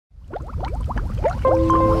Hi,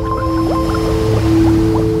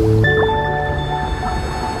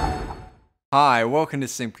 welcome to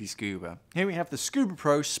Simply Scuba. Here we have the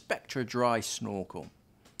Scubapro Spectra Dry Snorkel.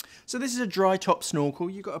 So this is a dry top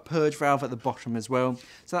snorkel. You've got a purge valve at the bottom as well.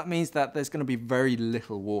 So that means that there's going to be very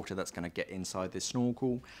little water that's going to get inside this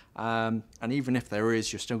snorkel. And even if there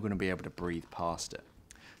is, you're still going to be able to breathe past it.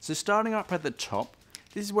 So starting up at the top,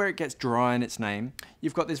 this is where it gets dry in its name.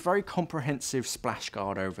 You've got this very comprehensive splash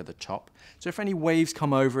guard over the top. So if any waves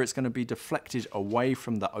come over, it's going to be deflected away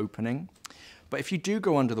from the opening. But if you do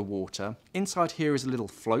go under the water, inside here is a little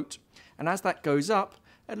float. And as that goes up,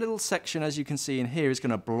 a little section, as you can see in here, is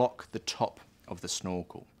going to block the top of the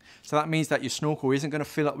snorkel. So that means that your snorkel isn't going to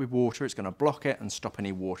fill up with water, it's going to block it and stop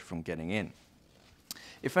any water from getting in.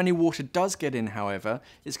 If any water does get in, however,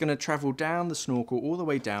 it's going to travel down the snorkel all the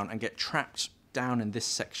way down and get trapped down in this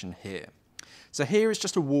section here. So here is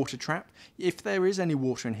just a water trap. If there is any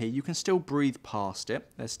water in here, you can still breathe past it.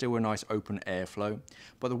 There's still a nice open airflow.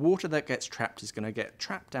 But the water that gets trapped is going to get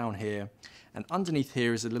trapped down here. And underneath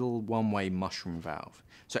here is a little one-way mushroom valve.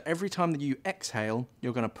 So every time that you exhale,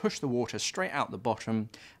 you're going to push the water straight out the bottom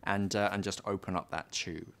and just open up that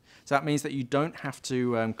tube. So that means that you don't have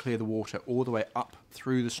to clear the water all the way up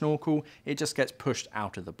through the snorkel. It just gets pushed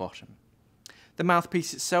out of the bottom. The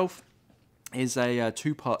mouthpiece itself is a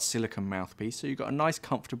two-part silicone mouthpiece, so you've got a nice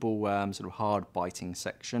comfortable sort of hard biting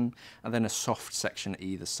section and then a soft section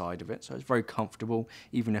either side of it, so it's very comfortable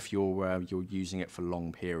even if you're using it for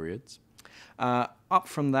long periods. Up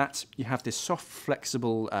from that you have this soft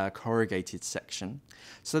flexible corrugated section,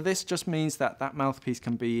 so this just means that that mouthpiece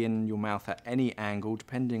can be in your mouth at any angle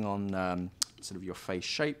depending on sort of your face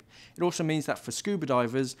shape. It also means that for scuba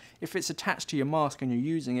divers, if it's attached to your mask and you're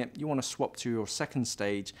using it, you want to swap to your second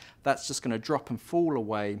stage, that's just going to drop and fall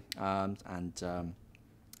away and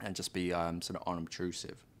just be sort of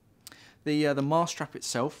unobtrusive. The mask strap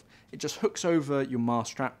itself, it just hooks over your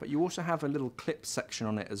mask strap, but you also have a little clip section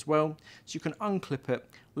on it as well, so you can unclip it,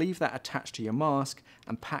 leave that attached to your mask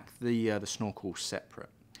and pack the snorkel separate.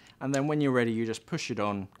 And then when you're ready, you just push it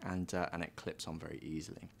on and it clips on very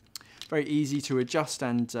easily. Very easy to adjust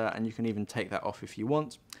and you can even take that off if you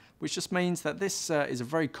want, which just means that this is a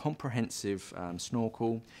very comprehensive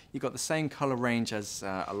snorkel. You've got the same color range as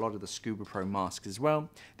a lot of the Scubapro masks as well.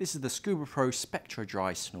 This is the Scubapro Spectra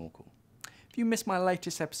Dry Snorkel. If you missed my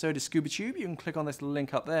latest episode of Scuba Tube, you can click on this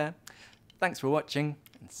link up there. Thanks for watching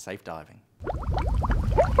and safe diving.